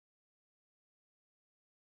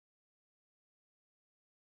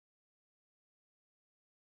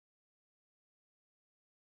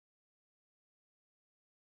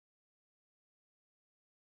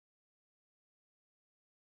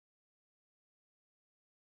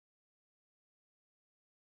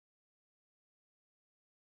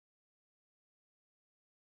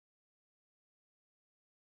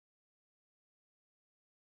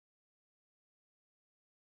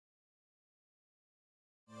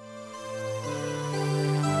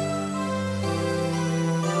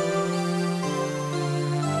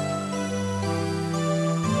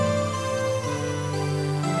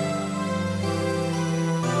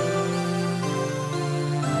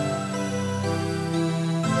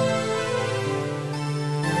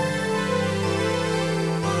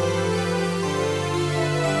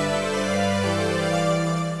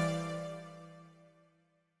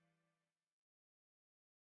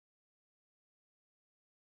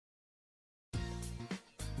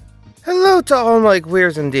Hello to all my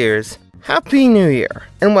queers and dears. Happy New Year,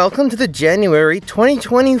 and welcome to the January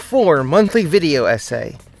 2024 monthly video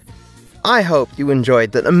essay. I hope you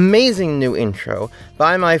enjoyed that amazing new intro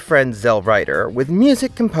by my friend Zell Writer with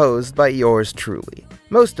music composed by yours truly.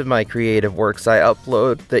 Most of my creative works I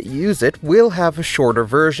upload that use it will have a shorter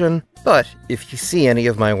version, but if you see any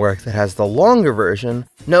of my work that has the longer version,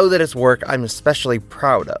 know that it's work I'm especially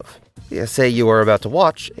proud of, the essay you are about to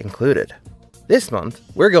watch included. This month,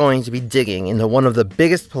 we're going to be digging into one of the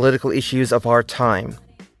biggest political issues of our time: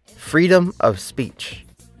 freedom of speech.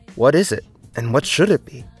 What is it, and what should it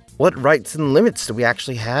be? What rights and limits do we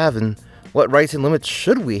actually have, and what rights and limits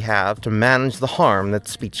should we have to manage the harm that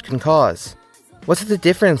speech can cause? What's the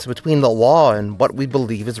difference between the law and what we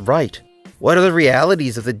believe is right? What are the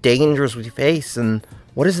realities of the dangers we face, and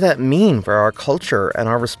what does that mean for our culture and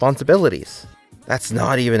our responsibilities? That's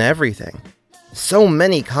not even everything. So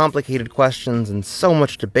many complicated questions and so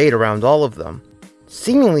much debate around all of them,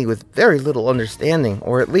 seemingly with very little understanding,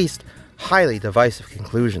 or at least highly divisive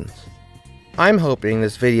conclusions. I'm hoping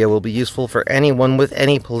this video will be useful for anyone with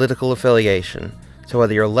any political affiliation, so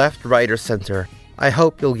whether you're left, right, or center, I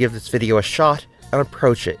hope you'll give this video a shot and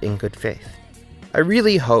approach it in good faith. I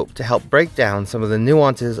really hope to help break down some of the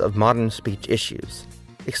nuances of modern speech issues,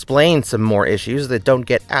 explain some more issues that don't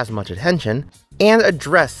get as much attention, and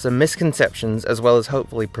address some misconceptions, as well as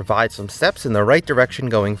hopefully provide some steps in the right direction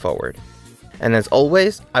going forward. And as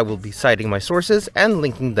always, I will be citing my sources and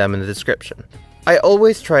linking them in the description. I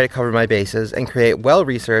always try to cover my bases and create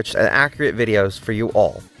well-researched and accurate videos for you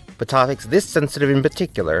all, but topics this sensitive in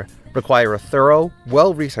particular require a thorough,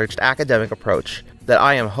 well-researched academic approach that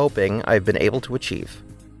I am hoping I've been able to achieve.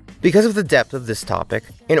 Because of the depth of this topic,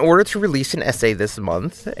 in order to release an essay this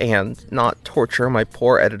month, and not torture my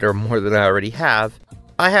poor editor more than I already have,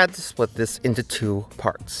 I had to split this into two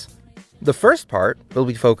parts. The first part will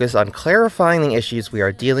be focused on clarifying the issues we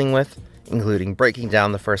are dealing with, including breaking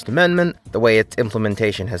down the First Amendment, the way its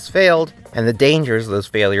implementation has failed, and the dangers those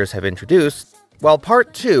failures have introduced, while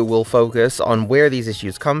Part 2 will focus on where these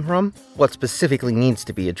issues come from, what specifically needs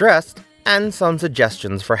to be addressed, and some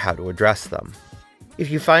suggestions for how to address them. If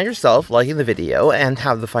you find yourself liking the video and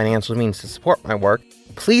have the financial means to support my work,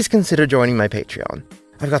 please consider joining my Patreon.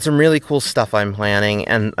 I've got some really cool stuff I'm planning,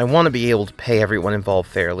 and I want to be able to pay everyone involved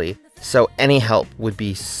fairly, so any help would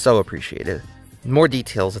be so appreciated. More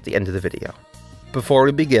details at the end of the video. Before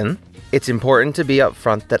we begin, it's important to be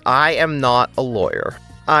upfront that I am not a lawyer.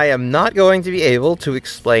 I am not going to be able to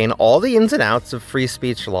explain all the ins and outs of free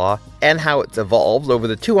speech law and how it's evolved over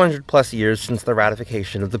the 200+ years since the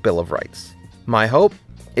ratification of the Bill of Rights. My hope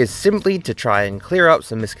is simply to try and clear up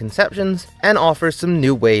some misconceptions and offer some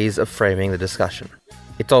new ways of framing the discussion.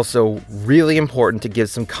 It's also really important to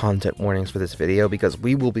give some content warnings for this video because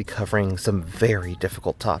we will be covering some very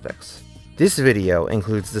difficult topics. This video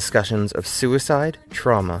includes discussions of suicide,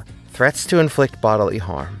 trauma, threats to inflict bodily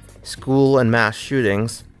harm, school and mass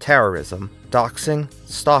shootings, terrorism, doxxing,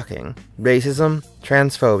 stalking, racism,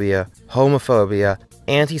 transphobia, homophobia,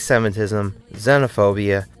 antisemitism,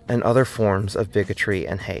 xenophobia, and other forms of bigotry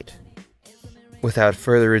and hate. Without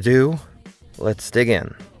further ado, let's dig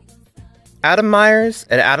in. Adam Myers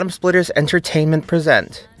and Atom Splitters Entertainment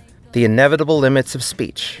present The Inevitable Limits of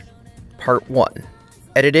Speech, Part 1.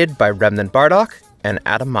 Edited by Remnant Bardock and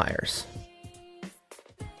Adam Myers.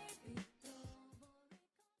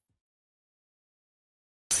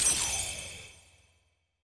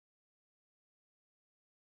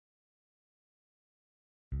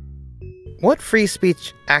 What free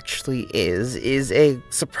speech actually is a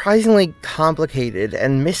surprisingly complicated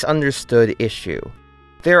and misunderstood issue.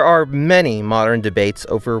 There are many modern debates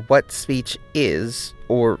over what speech is,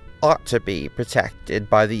 or ought to be, protected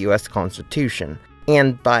by the US Constitution,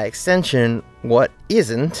 and by extension, what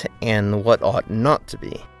isn't and what ought not to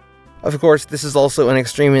be. Of course, this is also an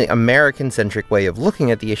extremely American-centric way of looking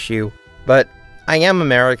at the issue, but I am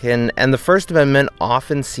American, and the First Amendment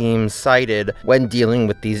often seems cited when dealing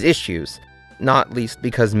with these issues, not least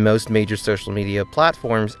because most major social media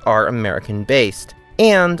platforms are American-based,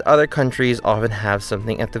 and other countries often have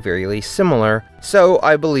something at the very least similar, so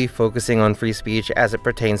I believe focusing on free speech as it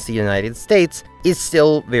pertains to the United States is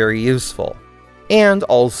still very useful. And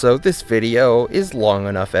also, this video is long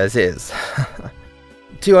enough as is.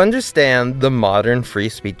 To understand the modern free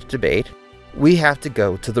speech debate, we have to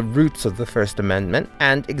go to the roots of the First Amendment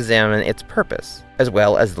and examine its purpose, as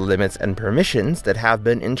well as the limits and permissions that have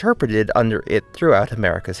been interpreted under it throughout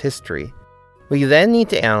America's history. We then need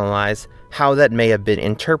to analyze how that may have been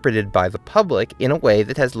interpreted by the public in a way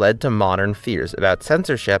that has led to modern fears about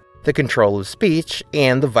censorship, the control of speech,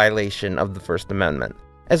 and the violation of the First Amendment.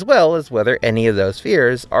 as well as whether any of those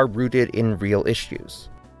fears are rooted in real issues.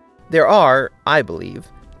 There are, I believe,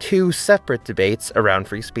 two separate debates around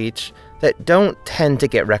free speech that don't tend to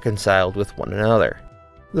get reconciled with one another.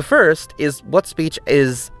 The first is what speech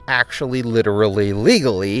is actually literally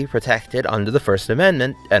legally protected under the First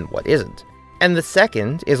Amendment and what isn't. And the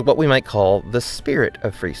second is what we might call the spirit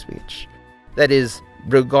of free speech. That is,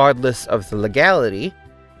 regardless of the legality,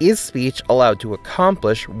 is speech allowed to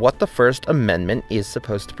accomplish what the First Amendment is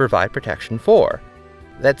supposed to provide protection for?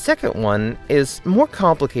 That second one is more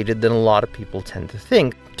complicated than a lot of people tend to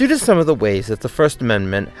think, due to some of the ways that the First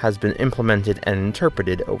Amendment has been implemented and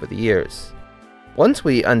interpreted over the years. Once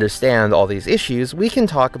we understand all these issues, we can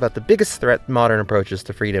talk about the biggest threat modern approaches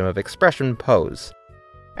to freedom of expression pose.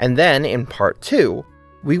 And then, in Part 2,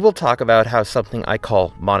 we will talk about how something I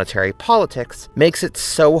call monetary politics makes it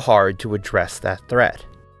so hard to address that threat.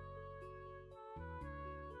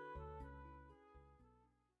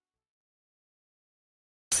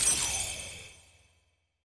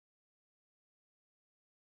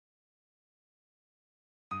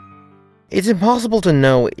 It's impossible to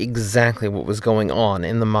know exactly what was going on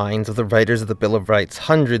in the minds of the writers of the Bill of Rights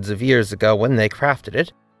hundreds of years ago when they crafted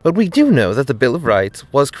it, but we do know that the Bill of Rights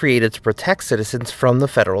was created to protect citizens from the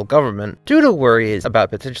federal government, due to worries about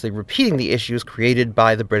potentially repeating the issues created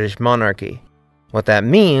by the British monarchy. What that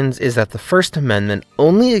means is that the First Amendment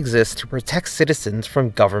only exists to protect citizens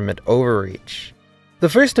from government overreach. The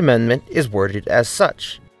First Amendment is worded as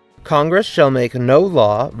such: Congress shall make no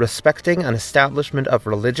law respecting an establishment of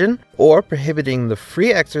religion, or prohibiting the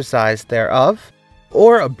free exercise thereof,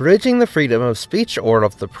 or abridging the freedom of speech or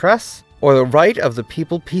of the press, or the right of the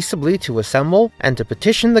people peaceably to assemble and to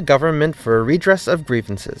petition the government for a redress of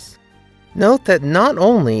grievances. Note that not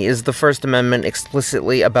only is the First Amendment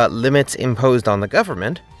explicitly about limits imposed on the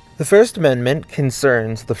government, the First Amendment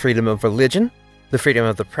concerns the freedom of religion, the freedom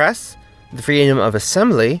of the press, the freedom of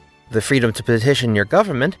assembly, the freedom to petition your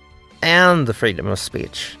government, and the freedom of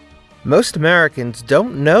speech. Most Americans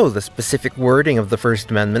don't know the specific wording of the First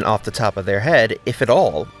Amendment off the top of their head, if at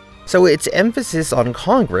all, so its emphasis on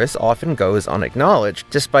Congress often goes unacknowledged,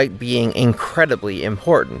 despite being incredibly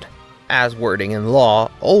important, as wording in law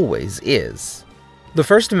always is. The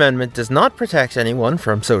First Amendment does not protect anyone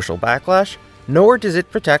from social backlash, nor does it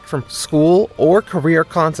protect from school or career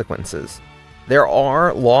consequences. There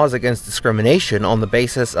are laws against discrimination on the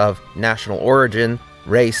basis of national origin,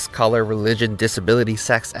 race, color, religion, disability,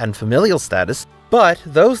 sex, and familial status, but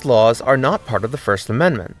those laws are not part of the First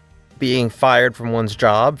Amendment. Being fired from one's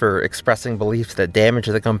job for expressing beliefs that damage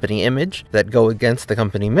the company image, that go against the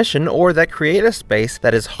company mission, or that create a space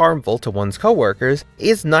that is harmful to one's coworkers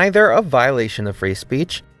is neither a violation of free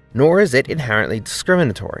speech, nor is it inherently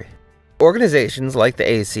discriminatory. Organizations like the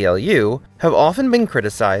ACLU have often been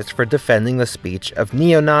criticized for defending the speech of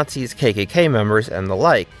neo-Nazis, KKK members, and the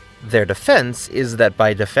like. Their defense is that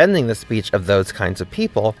by defending the speech of those kinds of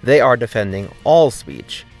people, they are defending all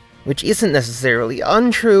speech, which isn't necessarily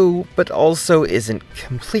untrue, but also isn't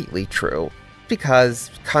completely true,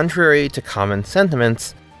 because, contrary to common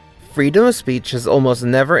sentiments, freedom of speech has almost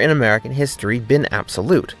never in American history been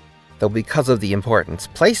absolute, though because of the importance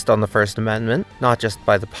placed on the First Amendment, not just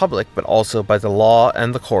by the public but also by the law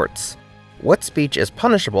and the courts, what speech is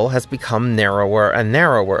punishable has become narrower and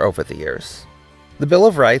narrower over the years. The Bill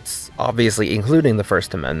of Rights, obviously including the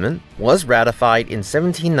First Amendment, was ratified in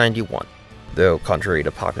 1791, though contrary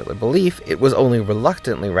to popular belief, it was only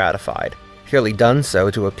reluctantly ratified, purely done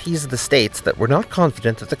so to appease the states that were not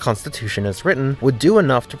confident that the Constitution as written would do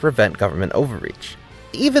enough to prevent government overreach.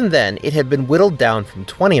 Even then, it had been whittled down from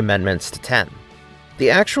 20 amendments to 10.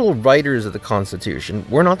 The actual writers of the Constitution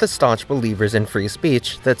were not the staunch believers in free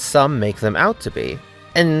speech that some make them out to be.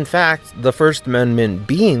 And in fact, the First Amendment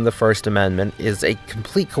being the First Amendment is a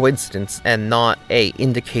complete coincidence and not an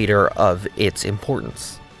indicator of its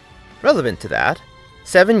importance. Relevant to that,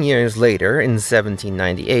 7 years later, in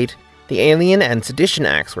 1798, the Alien and Sedition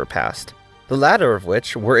Acts were passed, the latter of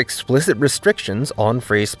which were explicit restrictions on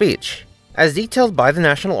free speech. As detailed by the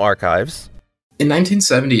National Archives, in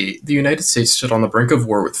 1978, the United States stood on the brink of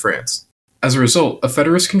war with France. As a result, a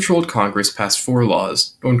Federalist-controlled Congress passed 4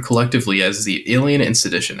 laws, known collectively as the Alien and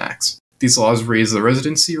Sedition Acts. These laws raised the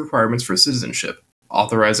residency requirements for citizenship,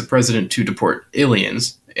 authorized the president to deport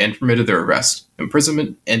aliens, and permitted their arrest,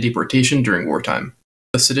 imprisonment, and deportation during wartime.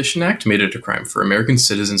 The Sedition Act made it a crime for American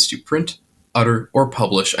citizens to print, utter, or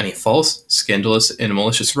publish any false, scandalous, and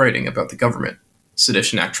malicious writing about the government.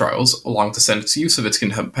 Sedition Act trials, along with the Senate's use of its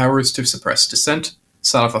contempt powers to suppress dissent,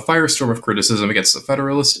 set off a firestorm of criticism against the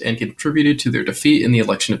Federalists and contributed to their defeat in the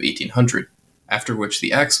election of 1800, after which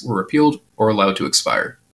the acts were repealed or allowed to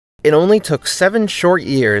expire. It only took 7 short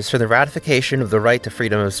years for the ratification of the right to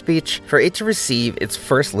freedom of speech for it to receive its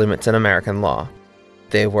first limits in American law.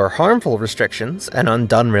 They were harmful restrictions and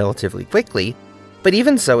undone relatively quickly, but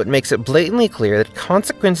even so, it makes it blatantly clear that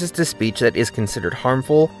consequences to speech that is considered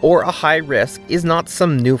harmful or a high risk is not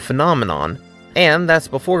some new phenomenon, and that's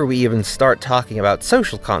before we even start talking about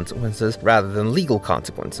social consequences rather than legal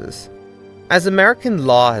consequences. As American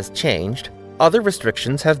law has changed, other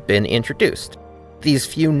restrictions have been introduced. These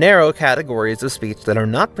few narrow categories of speech that are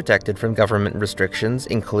not protected from government restrictions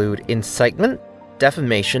include incitement,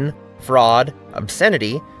 defamation, fraud,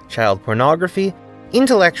 obscenity, child pornography,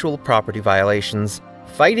 intellectual property violations,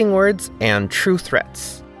 fighting words, and true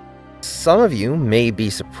threats. Some of you may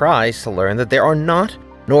be surprised to learn that there are not,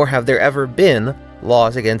 nor have there ever been,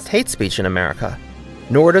 laws against hate speech in America.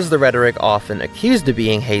 Nor does the rhetoric often accused of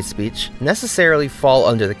being hate speech necessarily fall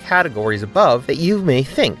under the categories above that you may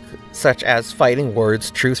think, such as fighting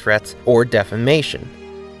words, true threats, or defamation.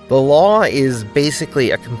 The law is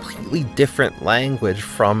basically a completely different language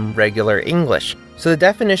from regular English, so the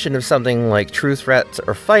definition of something like true threats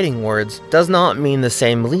or fighting words does not mean the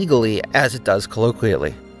same legally as it does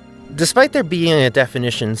colloquially. Despite there being a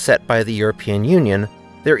definition set by the European Union,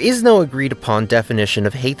 there is no agreed-upon definition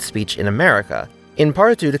of hate speech in America, in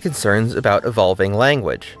part due to concerns about evolving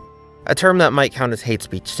language. A term that might count as hate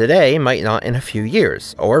speech today might not in a few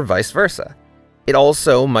years, or vice versa. It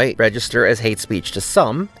also might register as hate speech to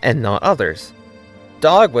some, and not others.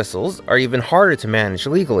 Dog whistles are even harder to manage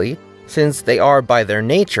legally, since they are by their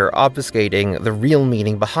nature obfuscating the real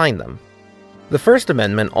meaning behind them. The First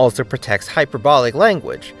Amendment also protects hyperbolic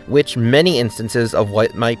language, which many instances of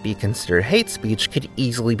what might be considered hate speech could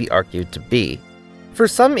easily be argued to be. For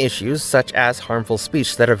some issues, such as harmful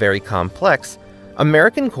speech that are very complex,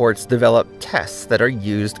 American courts develop tests that are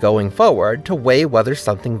used going forward to weigh whether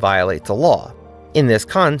something violates a law. In this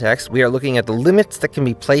context, we are looking at the limits that can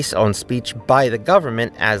be placed on speech by the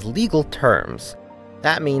government as legal terms.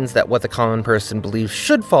 That means that what the common person believes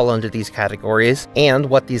should fall under these categories, and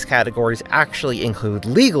what these categories actually include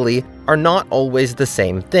legally, are not always the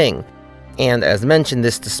same thing. And as mentioned,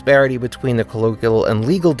 this disparity between the colloquial and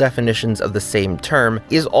legal definitions of the same term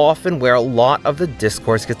is often where a lot of the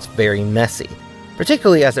discourse gets very messy,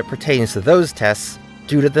 particularly as it pertains to those tests,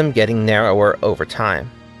 due to them getting narrower over time.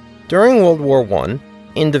 During World War I,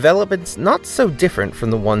 in developments not so different from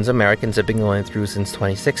the ones Americans have been going through since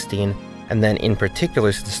 2016, and then in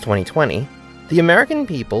particular since 2020, the American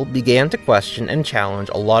people began to question and challenge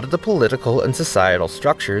a lot of the political and societal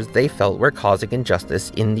structures they felt were causing injustice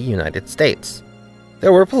in the United States.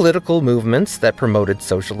 There were political movements that promoted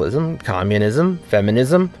socialism, communism,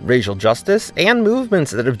 feminism, racial justice, and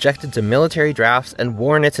movements that objected to military drafts and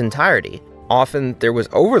war in its entirety. Often, there was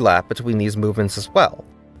overlap between these movements as well.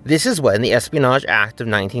 This is when the Espionage Act of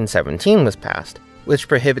 1917 was passed, which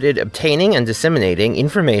prohibited obtaining and disseminating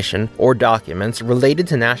information or documents related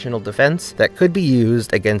to national defense that could be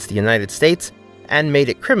used against the United States, and made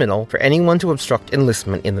it criminal for anyone to obstruct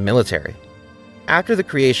enlistment in the military. After the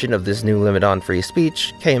creation of this new limit on free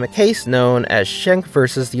speech came a case known as Schenck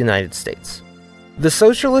versus the United States. The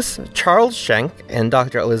socialists Charles Schenck and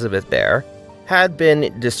Dr. Elizabeth Baer had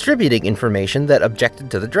been distributing information that objected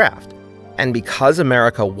to the draft, and because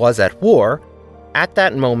America was at war, at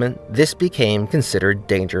that moment, this became considered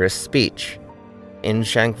dangerous speech. In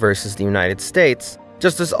Schenck versus the United States,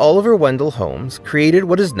 Justice Oliver Wendell Holmes created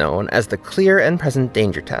what is known as the clear and present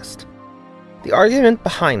danger test. The argument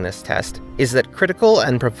behind this test is that critical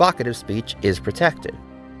and provocative speech is protected,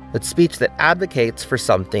 but speech that advocates for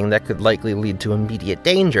something that could likely lead to immediate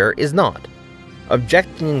danger is not.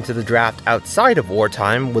 Objecting to the draft outside of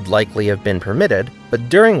wartime would likely have been permitted, but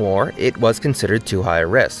during war, it was considered too high a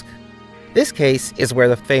risk. This case is where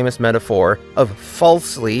the famous metaphor of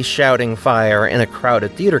falsely shouting fire in a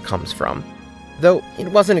crowded theater comes from, though it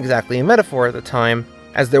wasn't exactly a metaphor at the time,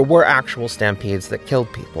 as there were actual stampedes that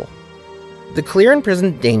killed people. The clear and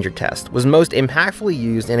present danger test was most impactfully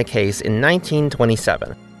used in a case in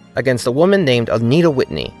 1927 against a woman named Anita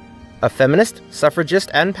Whitney, a feminist, suffragist,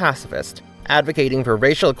 and pacifist, advocating for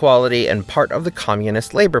racial equality and part of the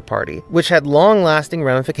Communist Labor Party, which had long-lasting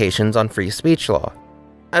ramifications on free speech law.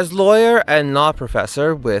 As lawyer and law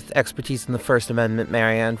professor with expertise in the First Amendment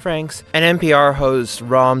Marianne Franks and NPR host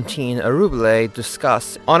Ramtin Arubale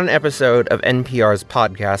discuss on an episode of NPR's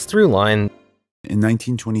podcast Throughline. In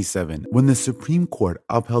 1927, when the Supreme Court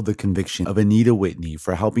upheld the conviction of Anita Whitney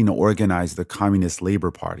for helping to organize the Communist Labor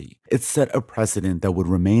Party, it set a precedent that would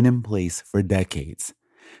remain in place for decades.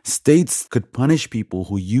 States could punish people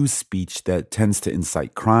who use speech that tends to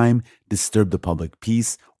incite crime, disturb the public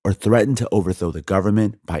peace, or threaten to overthrow the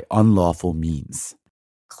government by unlawful means.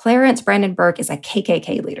 Clarence Brandenburg is a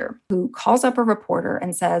KKK leader who calls up a reporter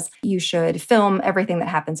and says, you should film everything that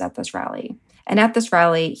happens at this rally. And at this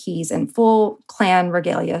rally, he's in full Klan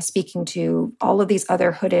regalia, speaking to all of these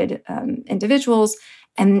other hooded individuals,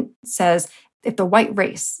 and says, if the white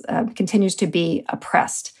race continues to be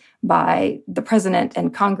oppressed by the president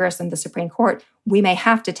and Congress and the Supreme Court, we may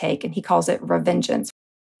have to take, and he calls it revengeance.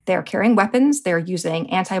 They're carrying weapons. They're using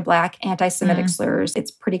anti-Black, anti-Semitic slurs. It's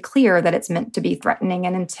pretty clear that it's meant to be threatening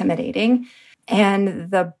and intimidating. And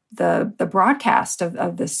the broadcast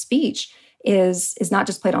of this speech is not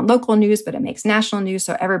just played on local news, but it makes national news,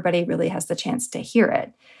 so everybody really has the chance to hear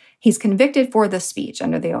it. He's convicted for this speech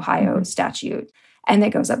under the Ohio statute, and it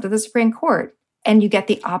goes up to the Supreme Court, and you get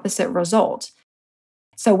the opposite result.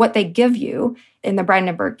 So what they give you in the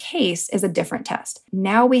Brandenburg case is a different test.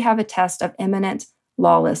 Now we have a test of imminent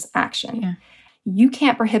lawless action. Yeah. You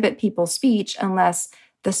can't prohibit people's speech unless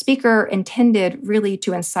the speaker intended really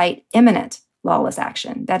to incite imminent lawless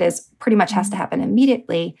action. That is, pretty much has to happen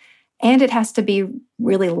immediately, and it has to be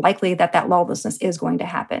really likely that that lawlessness is going to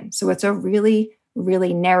happen. So it's a really,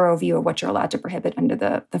 really narrow view of what you're allowed to prohibit under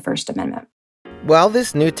the First Amendment. While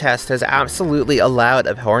this new test has absolutely allowed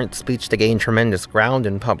abhorrent speech to gain tremendous ground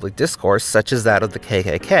in public discourse, such as that of the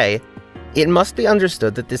KKK, it must be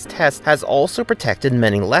understood that this test has also protected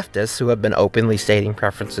many leftists who have been openly stating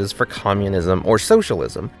preferences for communism or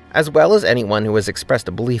socialism, as well as anyone who has expressed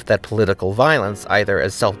a belief that political violence, either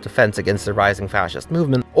as self-defense against the rising fascist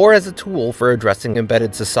movement or as a tool for addressing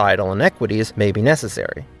embedded societal inequities, may be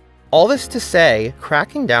necessary. All this to say,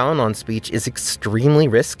 cracking down on speech is extremely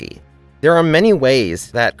risky. There are many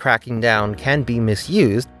ways that cracking down can be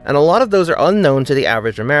misused, and a lot of those are unknown to the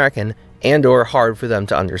average American and/or hard for them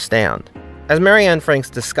to understand. As Marianne Franks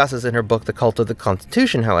discusses in her book The Cult of the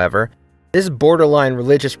Constitution, however, this borderline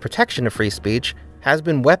religious protection of free speech has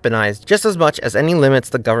been weaponized just as much as any limits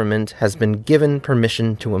the government has been given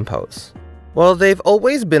permission to impose. While they've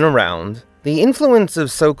always been around, the influence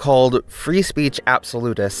of so-called free speech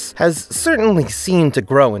absolutists has certainly seemed to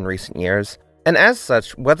grow in recent years, and as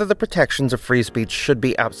such, whether the protections of free speech should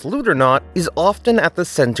be absolute or not is often at the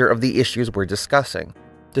center of the issues we're discussing,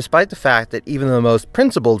 despite the fact that even the most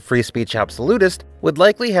principled free speech absolutist would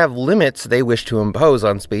likely have limits they wish to impose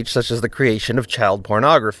on speech, such as the creation of child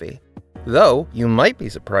pornography. Though, you might be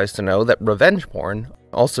surprised to know that revenge porn,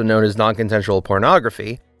 also known as non-consensual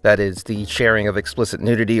pornography, that is, the sharing of explicit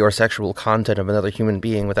nudity or sexual content of another human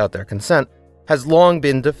being without their consent, has long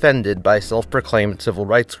been defended by self-proclaimed civil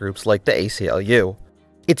rights groups like the ACLU.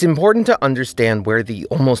 It's important to understand where the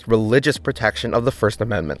almost religious protection of the First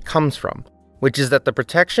Amendment comes from, which is that the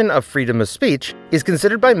protection of freedom of speech is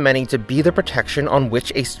considered by many to be the protection on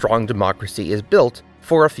which a strong democracy is built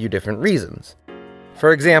for a few different reasons.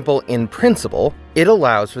 For example, in principle, it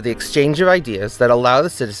allows for the exchange of ideas that allow the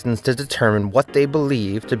citizens to determine what they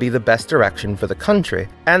believe to be the best direction for the country,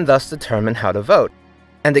 and thus determine how to vote.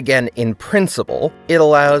 And again, in principle, it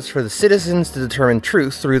allows for the citizens to determine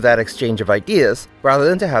truth through that exchange of ideas, rather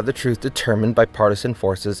than to have the truth determined by partisan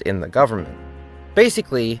forces in the government.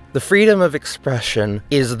 Basically, the freedom of expression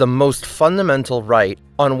is the most fundamental right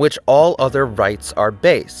on which all other rights are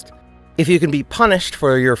based. If you can be punished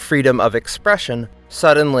for your freedom of expression,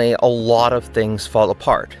 suddenly a lot of things fall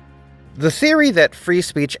apart. The theory that free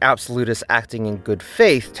speech absolutists acting in good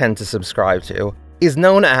faith tend to subscribe to is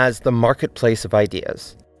known as the marketplace of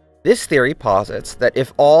ideas. This theory posits that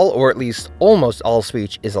if all, or at least almost all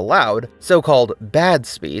speech is allowed, so-called bad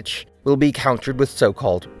speech will be countered with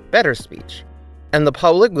so-called better speech, and the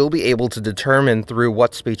public will be able to determine through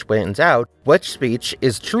what speech wins out which speech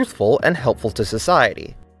is truthful and helpful to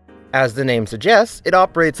society. As the name suggests, it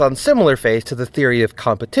operates on similar faith to the theory of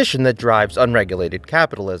competition that drives unregulated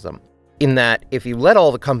capitalism, in that if you let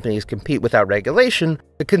all the companies compete without regulation,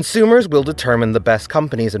 the consumers will determine the best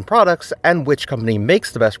companies and products, and which company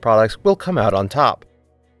makes the best products will come out on top.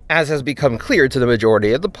 As has become clear to the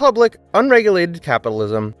majority of the public, unregulated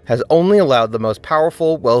capitalism has only allowed the most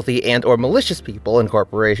powerful, wealthy, and/or malicious people and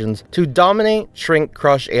corporations to dominate, shrink,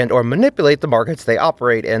 crush, and/or manipulate the markets they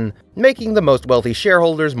operate in, making the most wealthy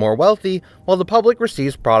shareholders more wealthy, while the public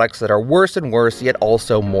receives products that are worse and worse, yet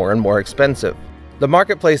also more and more expensive. The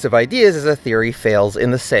marketplace of ideas as a theory fails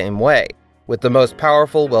in the same way, with the most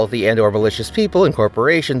powerful, wealthy, and/or malicious people and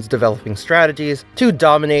corporations developing strategies to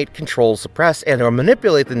dominate, control, suppress, and/or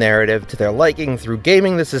manipulate the narrative to their liking through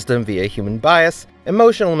gaming the system via human bias,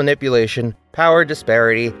 emotional manipulation, power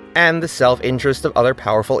disparity, and the self-interest of other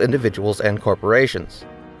powerful individuals and corporations.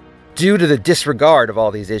 Due to the disregard of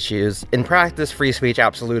all these issues, in practice free speech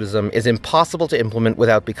absolutism is impossible to implement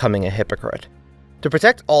without becoming a hypocrite. To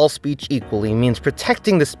protect all speech equally means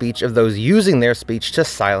protecting the speech of those using their speech to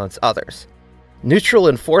silence others. Neutral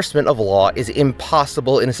enforcement of law is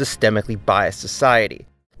impossible in a systemically biased society,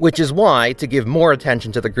 which is why, to give more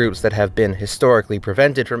attention to the groups that have been historically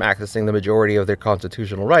prevented from accessing the majority of their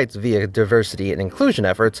constitutional rights via diversity and inclusion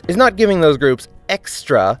efforts, is not giving those groups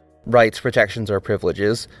extra rights, protections, or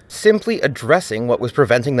privileges, simply addressing what was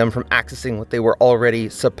preventing them from accessing what they were already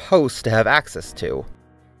supposed to have access to.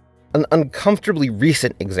 An uncomfortably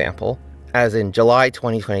recent example, as in July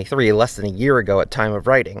 2023, less than a year ago at time of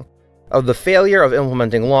writing, of the failure of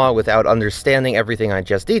implementing law without understanding everything I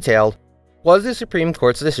just detailed, was the Supreme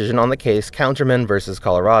Court's decision on the case Counterman v.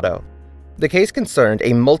 Colorado. The case concerned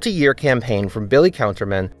a multi-year campaign from Billy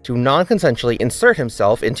Counterman to non-consensually insert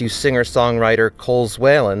himself into singer-songwriter Cole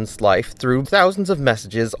Whalen's life through thousands of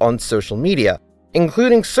messages on social media,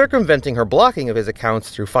 including circumventing her blocking of his accounts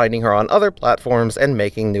through finding her on other platforms and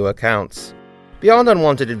making new accounts. Beyond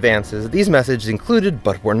unwanted advances, these messages included,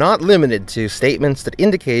 but were not limited to, statements that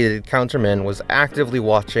indicated Counterman was actively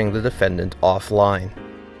watching the defendant offline.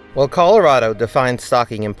 While Colorado defined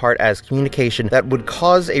stalking in part as communication that would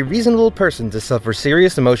cause a reasonable person to suffer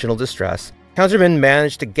serious emotional distress, Counterman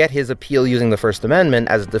managed to get his appeal using the First Amendment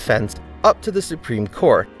as a defense up to the Supreme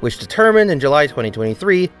Court, which determined in July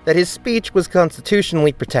 2023 that his speech was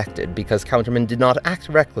constitutionally protected because Counterman did not act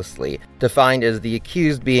recklessly, defined as the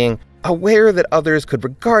accused being aware that others could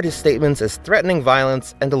regard his statements as threatening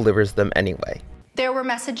violence and delivers them anyway. There were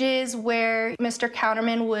messages where Mr.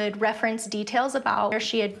 Counterman would reference details about where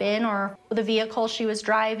she had been or the vehicle she was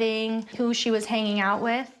driving, who she was hanging out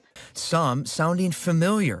with. Some sounding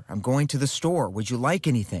familiar. I'm going to the store. Would you like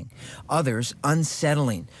anything? Others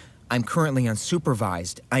unsettling. I'm currently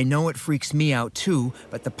unsupervised. I know it freaks me out too,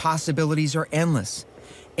 but the possibilities are endless.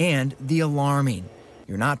 And the alarming.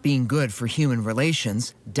 You're not being good for human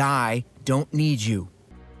relations. Die. Don't need you.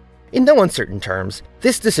 In no uncertain terms,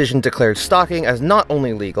 this decision declared stalking as not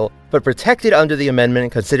only legal, but protected under the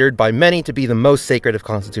amendment considered by many to be the most sacred of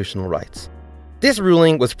constitutional rights. This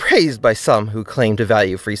ruling was praised by some who claim to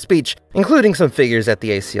value free speech, including some figures at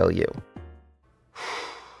the ACLU.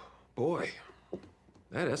 Boy,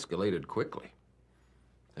 that escalated quickly.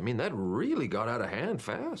 I mean, that really got out of hand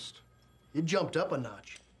fast. It jumped up a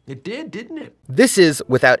notch. It did, didn't it? This is,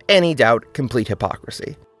 without any doubt, complete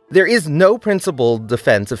hypocrisy. There is no principled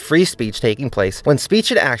defense of free speech taking place when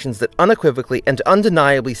speech and actions that unequivocally and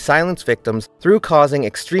undeniably silence victims through causing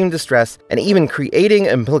extreme distress and even creating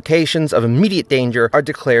implications of immediate danger are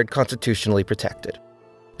declared constitutionally protected.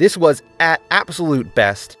 This was, at absolute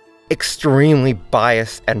best, extremely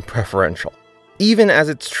biased and preferential. Even as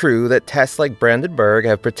it's true that tests like Brandenburg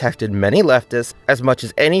have protected many leftists as much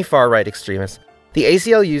as any far-right extremists, the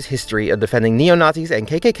ACLU's history of defending neo-Nazis and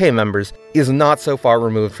KKK members is not so far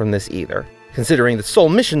removed from this either, considering the sole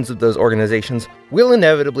missions of those organizations will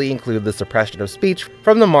inevitably include the suppression of speech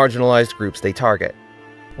from the marginalized groups they target.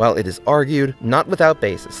 While it is argued, not without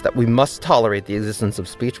basis, that we must tolerate the existence of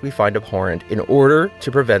speech we find abhorrent in order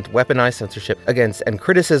to prevent weaponized censorship against and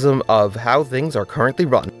criticism of how things are currently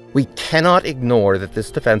run, we cannot ignore that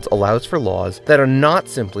this defense allows for laws that are not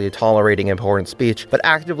simply tolerating abhorrent speech, but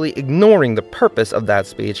actively ignoring the purpose of that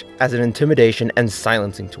speech as an intimidation and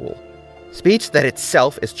silencing tool. Speech that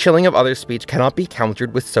itself is chilling of other speech cannot be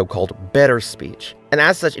countered with so-called better speech, and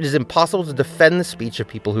as such it is impossible to defend the speech of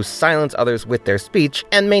people who silence others with their speech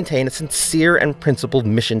and maintain a sincere and principled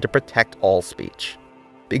mission to protect all speech.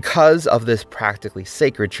 Because of this practically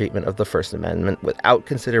sacred treatment of the First Amendment without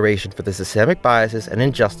consideration for the systemic biases and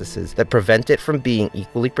injustices that prevent it from being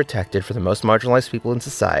equally protected for the most marginalized people in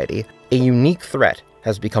society, a unique threat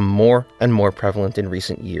has become more and more prevalent in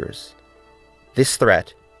recent years. This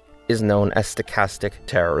threat is known as stochastic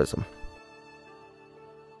terrorism.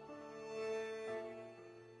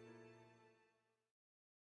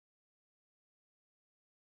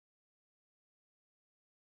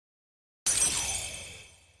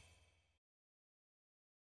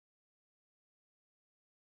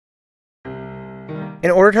 In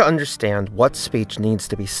order to understand what speech needs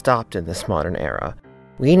to be stopped in this modern era,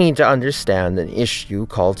 we need to understand an issue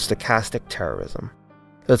called stochastic terrorism.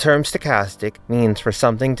 The term stochastic means for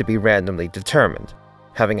something to be randomly determined,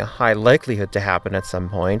 having a high likelihood to happen at some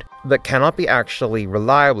point, but cannot be actually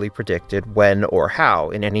reliably predicted when or how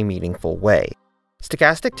in any meaningful way.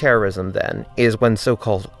 Stochastic terrorism, then, is when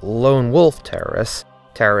so-called lone wolf terrorists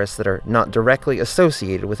that are not directly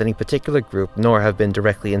associated with any particular group nor have been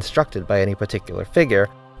directly instructed by any particular figure,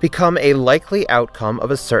 become a likely outcome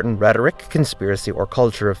of a certain rhetoric, conspiracy, or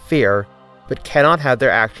culture of fear, but cannot have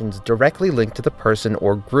their actions directly linked to the person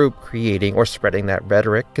or group creating or spreading that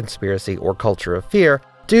rhetoric, conspiracy, or culture of fear,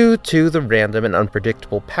 due to the random and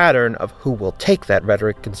unpredictable pattern of who will take that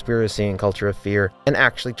rhetoric, conspiracy, and culture of fear and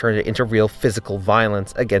actually turn it into real physical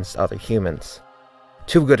violence against other humans.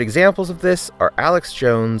 Two good examples of this are Alex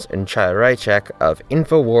Jones and Chaya Raichek of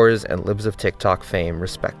InfoWars and Libs of TikTok fame,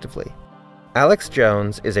 respectively. Alex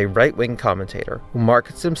Jones is a right-wing commentator who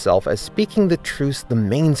markets himself as speaking the truths the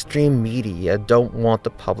mainstream media don't want the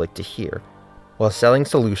public to hear, while selling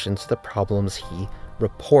solutions to the problems he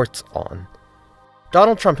reports on.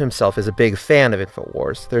 Donald Trump himself is a big fan of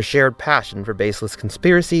InfoWars, their shared passion for baseless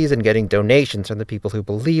conspiracies and getting donations from the people who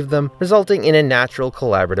believe them, resulting in a natural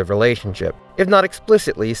collaborative relationship, if not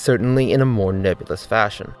explicitly, certainly in a more nebulous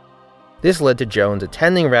fashion. This led to Jones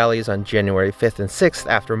attending rallies on January 5th and 6th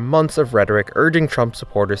after months of rhetoric urging Trump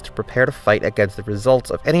supporters to prepare to fight against the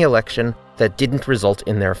results of any election that didn't result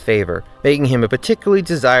in their favor, making him a particularly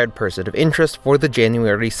desired person of interest for the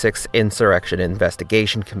January 6th Insurrection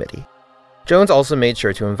Investigation Committee. Jones also made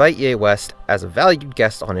sure to invite Ye West as a valued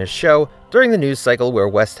guest on his show during the news cycle where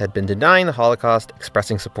West had been denying the Holocaust,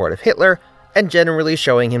 expressing support of Hitler, and generally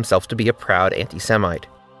showing himself to be a proud anti-Semite.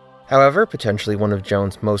 However, potentially one of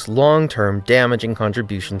Jones' most long-term damaging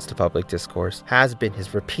contributions to public discourse has been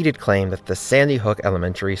his repeated claim that the Sandy Hook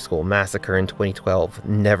Elementary School massacre in 2012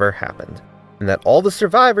 never happened, and that all the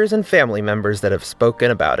survivors and family members that have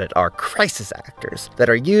spoken about it are crisis actors that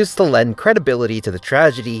are used to lend credibility to the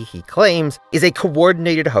tragedy he claims is a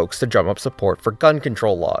coordinated hoax to drum up support for gun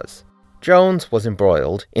control laws. Jones was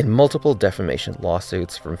embroiled in multiple defamation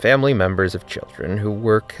lawsuits from family members of children who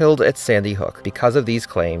were killed at Sandy Hook because of these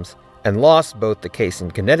claims, and lost both the case in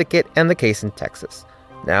Connecticut and the case in Texas,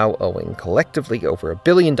 now owing collectively over $1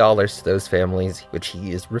 billion to those families, which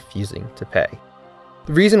he is refusing to pay.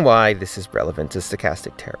 The reason why this is relevant to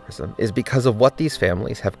stochastic terrorism is because of what these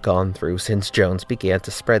families have gone through since Jones began to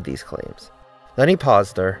spread these claims. Lenny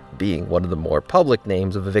Posner, being one of the more public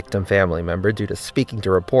names of a victim family member due to speaking to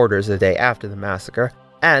reporters the day after the massacre,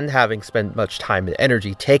 and having spent much time and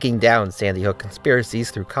energy taking down Sandy Hook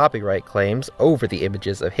conspiracies through copyright claims over the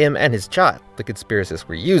images of him and his child the conspiracists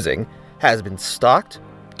were using, has been stalked,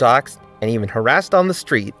 doxxed, and even harassed on the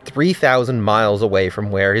street 3,000 miles away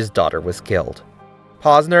from where his daughter was killed.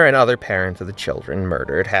 Posner and other parents of the children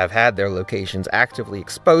murdered have had their locations actively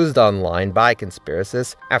exposed online by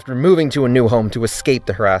conspiracists after moving to a new home to escape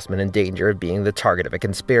the harassment and danger of being the target of a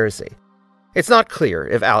conspiracy. It's not clear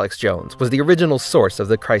if Alex Jones was the original source of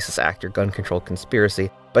the crisis actor gun control conspiracy,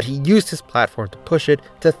 but he used his platform to push it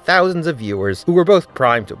to thousands of viewers who were both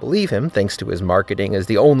primed to believe him thanks to his marketing as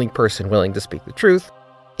the only person willing to speak the truth,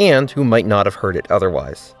 and who might not have heard it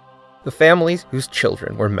otherwise. The families whose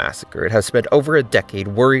children were massacred have spent over a decade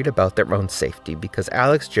worried about their own safety because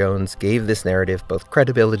Alex Jones gave this narrative both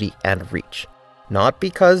credibility and reach. Not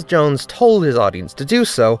because Jones told his audience to do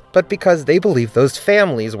so, but because they believed those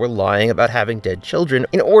families were lying about having dead children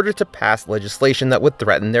in order to pass legislation that would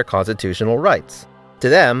threaten their constitutional rights. To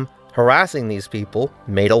them, harassing these people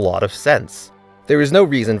made a lot of sense. There is no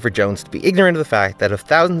reason for Jones to be ignorant of the fact that of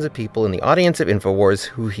thousands of people in the audience of InfoWars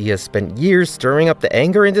who he has spent years stirring up the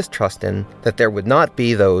anger and distrust in, that there would not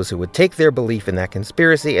be those who would take their belief in that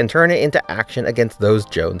conspiracy and turn it into action against those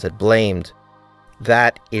Jones had blamed.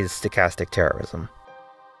 That is stochastic terrorism.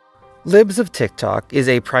 Libs of TikTok is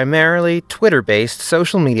a primarily Twitter-based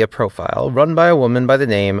social media profile run by a woman by the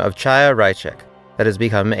name of Chaya Raichek that has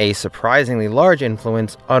become a surprisingly large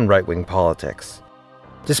influence on right-wing politics.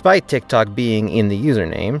 Despite TikTok being in the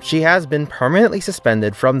username, she has been permanently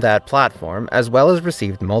suspended from that platform, as well as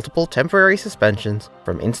received multiple temporary suspensions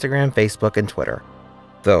from Instagram, Facebook, and Twitter.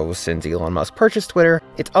 Though, since Elon Musk purchased Twitter,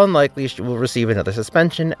 it's unlikely she will receive another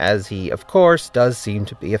suspension, as he, of course, does seem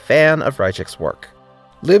to be a fan of Raichek's work.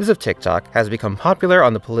 Libs of TikTok has become popular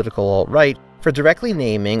on the political alt-right for directly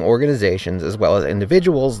naming organizations as well as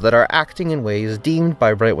individuals that are acting in ways deemed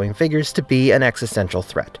by right-wing figures to be an existential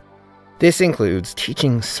threat. This includes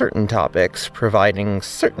teaching certain topics, providing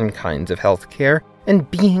certain kinds of healthcare, and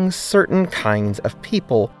being certain kinds of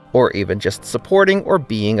people, or even just supporting or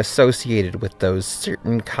being associated with those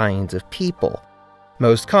certain kinds of people.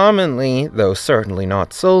 Most commonly, though certainly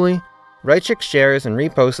not solely, Raichek shares and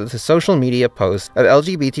reposts the social media posts of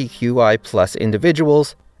LGBTQI+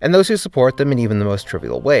 individuals and those who support them in even the most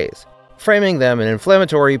trivial ways, framing them in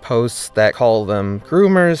inflammatory posts that call them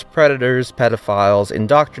groomers, predators, pedophiles,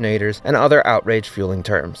 indoctrinators, and other outrage-fueling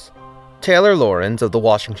terms. Taylor Lawrence of The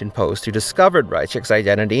Washington Post, who discovered Reichek's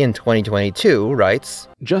identity in 2022, writes,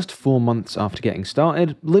 "Just 4 months after getting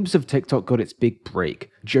started, Libs of TikTok got its big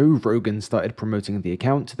break. Joe Rogan started promoting the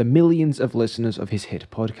account to the millions of listeners of his hit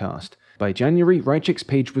podcast. By January, Reichek's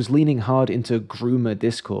page was leaning hard into groomer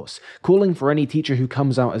discourse, calling for any teacher who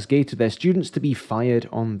comes out as gay to their students to be fired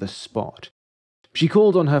on the spot. She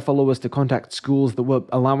called on her followers to contact schools that were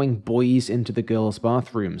allowing boys into the girls'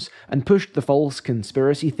 bathrooms, and pushed the false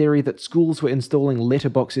conspiracy theory that schools were installing litter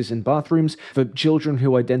boxes in bathrooms for children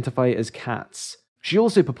who identify as cats. She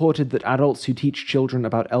also purported that adults who teach children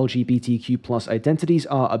about LGBTQ+ identities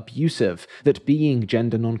are abusive, that being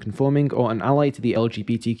gender non-conforming or an ally to the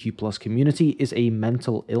LGBTQ+ community is a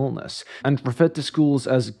mental illness, and referred to schools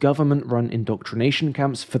as government-run indoctrination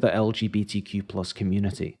camps for the LGBTQ+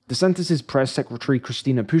 community. DeSantis' press secretary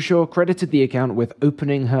Christina Pushaw credited the account with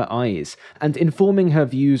opening her eyes and informing her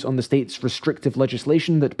views on the state's restrictive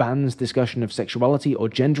legislation that bans discussion of sexuality or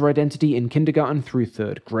gender identity in kindergarten through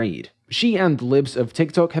 3rd grade. She and Libs of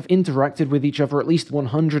TikTok have interacted with each other at least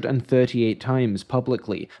 138 times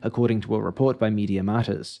publicly, according to a report by Media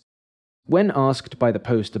Matters. When asked by the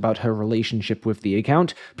Post about her relationship with the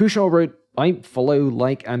account, Pushaw wrote, "I follow,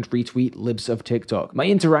 like, and retweet Libs of TikTok. My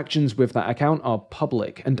interactions with that account are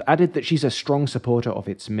public," and added that she's a strong supporter of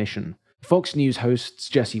its mission. Fox News hosts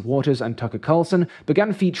Jesse Waters and Tucker Carlson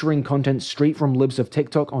began featuring content straight from Libs of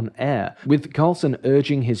TikTok on air, with Carlson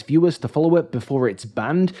urging his viewers to follow it before it's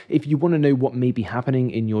banned if you want to know what may be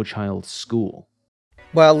happening in your child's school.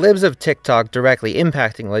 While Libs of TikTok directly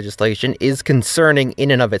impacting legislation is concerning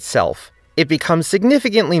in and of itself, it becomes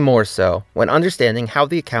significantly more so when understanding how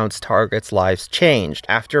the account's targets' lives changed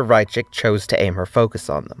after Reichek chose to aim her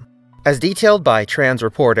focus on them. As detailed by trans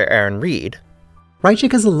reporter Aaron Reed,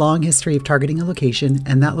 Reichek has a long history of targeting a location,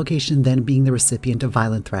 and that location then being the recipient of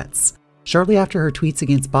violent threats. Shortly after her tweets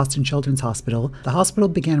against Boston Children's Hospital, the hospital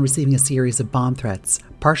began receiving a series of bomb threats,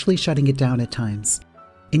 partially shutting it down at times.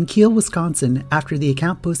 In Kiel, Wisconsin, after the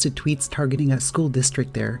account posted tweets targeting a school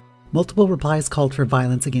district there, multiple replies called for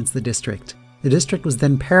violence against the district. The district was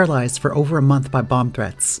then paralyzed for over a month by bomb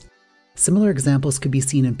threats. Similar examples could be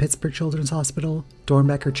seen in Pittsburgh Children's Hospital,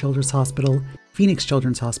 Dornbecker Children's Hospital, Phoenix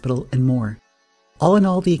Children's Hospital, and more. All in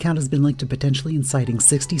all, the account has been linked to potentially inciting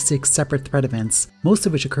 66 separate threat events, most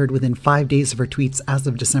of which occurred within 5 days of her tweets as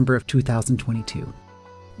of December of 2022.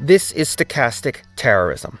 This is stochastic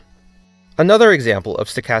terrorism. Another example of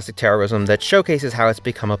stochastic terrorism that showcases how it's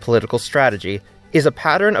become a political strategy is a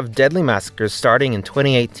pattern of deadly massacres starting in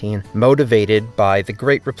 2018, motivated by the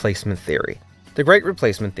Great Replacement theory. The Great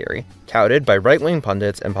Replacement theory, touted by right-wing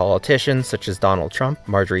pundits and politicians such as Donald Trump,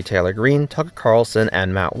 Marjorie Taylor Greene, Tucker Carlson,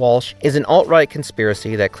 and Matt Walsh, is an alt-right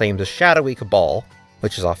conspiracy that claims a shadowy cabal,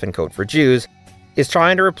 which is often code for Jews, is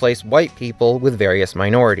trying to replace white people with various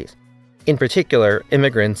minorities, in particular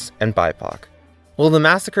immigrants and BIPOC. While the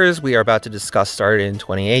massacres we are about to discuss started in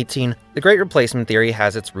 2018, the Great Replacement theory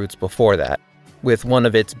has its roots before that, with one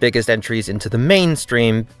of its biggest entries into the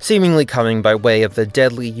mainstream seemingly coming by way of the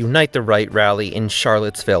deadly Unite the Right rally in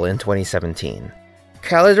Charlottesville in 2017.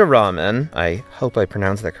 Khalid Rahman, I hope I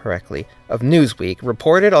pronounced that correctly, of Newsweek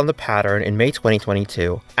reported on the pattern in May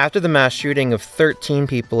 2022 after the mass shooting of 13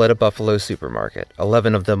 people at a Buffalo supermarket,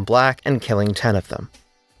 11 of them black and killing 10 of them.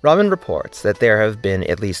 Rahman reports that there have been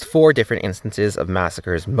at least 4 different instances of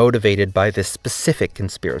massacres motivated by this specific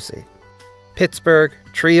conspiracy. Pittsburgh,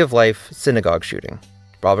 Tree of Life synagogue shooting.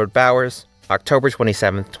 Robert Bowers, October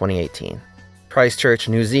 27, 2018. Christchurch,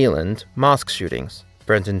 New Zealand, mosque shootings.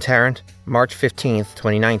 Brenton Tarrant, March 15,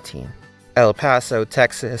 2019. El Paso,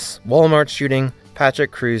 Texas, Walmart shooting.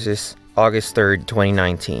 Patrick Cruises, August 3,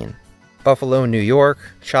 2019. Buffalo, New York,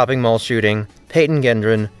 shopping mall shooting. Peyton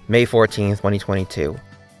Gendron, May 14, 2022.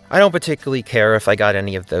 I don't particularly care if I got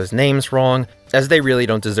any of those names wrong, as they really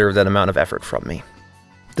don't deserve that amount of effort from me.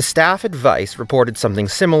 The staff at Vice reported something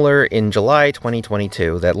similar in July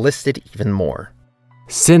 2022 that listed even more.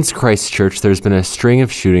 Since Christchurch, there's been a string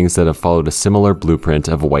of shootings that have followed a similar blueprint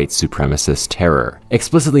of white supremacist terror,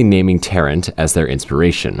 explicitly naming Tarrant as their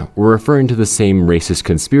inspiration, or referring to the same racist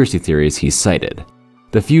conspiracy theories he cited.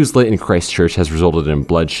 The fuse lit in Christchurch has resulted in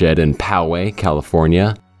bloodshed in Poway,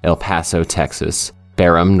 California, El Paso, Texas,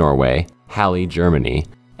 Bærum, Norway, Halle, Germany,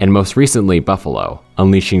 and most recently Buffalo,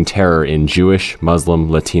 unleashing terror in Jewish, Muslim,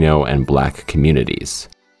 Latino, and Black communities.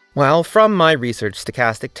 Well, from my research,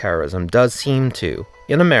 stochastic terrorism does seem to,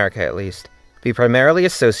 in America at least, be primarily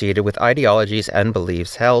associated with ideologies and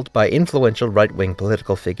beliefs held by influential right-wing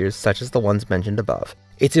political figures such as the ones mentioned above.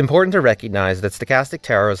 It's important to recognize that stochastic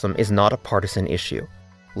terrorism is not a partisan issue.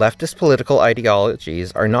 Leftist political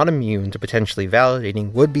ideologies are not immune to potentially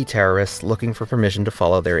validating would-be terrorists looking for permission to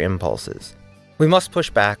follow their impulses. We must push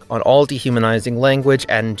back on all dehumanizing language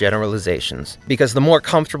and generalizations, because the more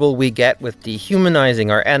comfortable we get with dehumanizing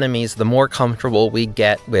our enemies, the more comfortable we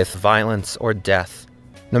get with violence or death.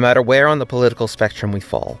 No matter where on the political spectrum we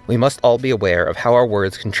fall, we must all be aware of how our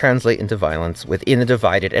words can translate into violence within a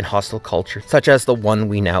divided and hostile culture such as the one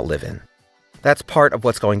we now live in. That's part of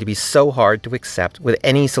what's going to be so hard to accept with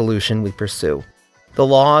any solution we pursue. The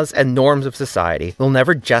laws and norms of society will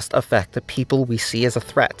never just affect the people we see as a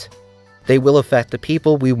threat. They will affect the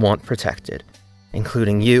people we want protected,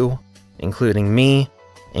 including you, including me,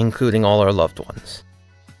 including all our loved ones.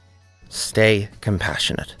 Stay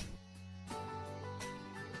compassionate.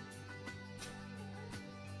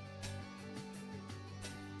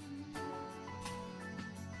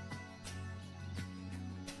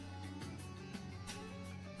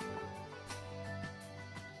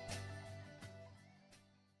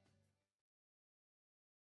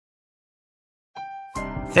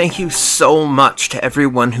 Thank you so much to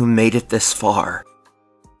everyone who made it this far.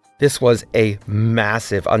 This was a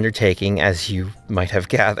massive undertaking, as you might have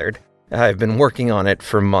gathered. I've been working on it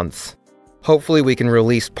for months. Hopefully we can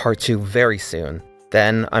release part 2 very soon.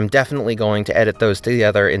 Then I'm definitely going to edit those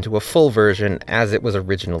together into a full version as it was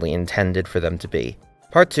originally intended for them to be.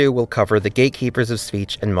 Part 2 will cover the gatekeepers of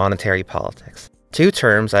speech and monetary politics, 2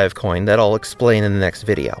 terms I have coined that I'll explain in the next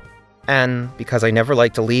video. And because I never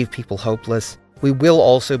like to leave people hopeless, we will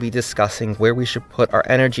also be discussing where we should put our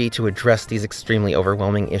energy to address these extremely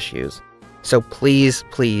overwhelming issues. So please,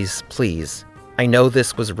 please, please, I know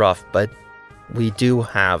this was rough, but we do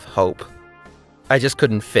have hope. I just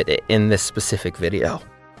couldn't fit it in this specific video.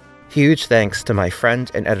 Huge thanks to my friend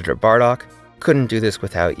and editor Bardock. Couldn't do this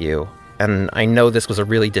without you, and I know this was a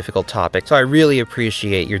really difficult topic, so I really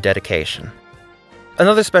appreciate your dedication.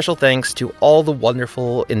 Another special thanks to all the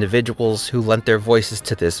wonderful individuals who lent their voices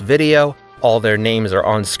to this video. All their names are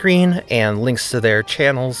on screen, and links to their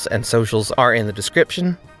channels and socials are in the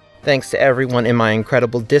description. Thanks to everyone in my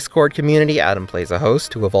incredible Discord community, Adam Plays a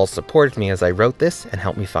Host, who have all supported me as I wrote this and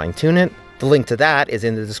helped me fine-tune it. The link to that is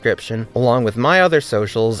in the description, along with my other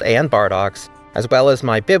socials and Bardock's, as well as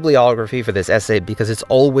my bibliography for this essay, because it's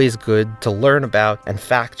always good to learn about and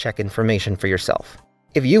fact-check information for yourself.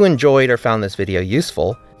 If you enjoyed or found this video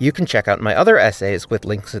useful, you can check out my other essays with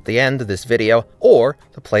links at the end of this video or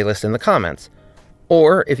the playlist in the comments.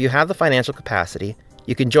 Or, if you have the financial capacity,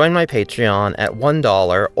 you can join my Patreon at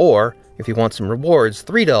 $1 or, if you want some rewards,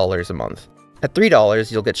 $3 a month. At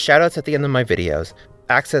 $3, you'll get shoutouts at the end of my videos,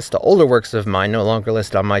 access to older works of mine no longer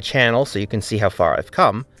listed on my channel so you can see how far I've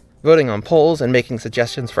come, voting on polls and making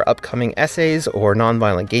suggestions for upcoming essays or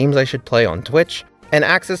non-violent games I should play on Twitch, and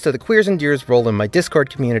access to the Queers and Deers role in my Discord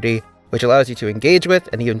community, which allows you to engage with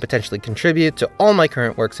and even potentially contribute to all my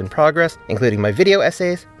current works in progress, including my video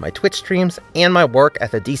essays, my Twitch streams, and my work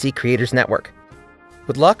at the DC Creators Network.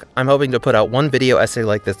 With luck, I'm hoping to put out one video essay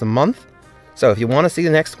like this a month, so if you want to see the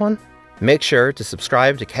next one, make sure to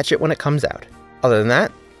subscribe to catch it when it comes out. Other than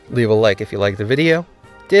that, leave a like if you liked the video,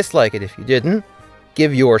 dislike it if you didn't,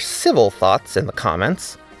 give your civil thoughts in the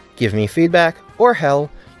comments, give me feedback, or hell,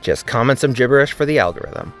 just comment some gibberish for the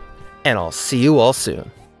algorithm. And I'll see you all soon.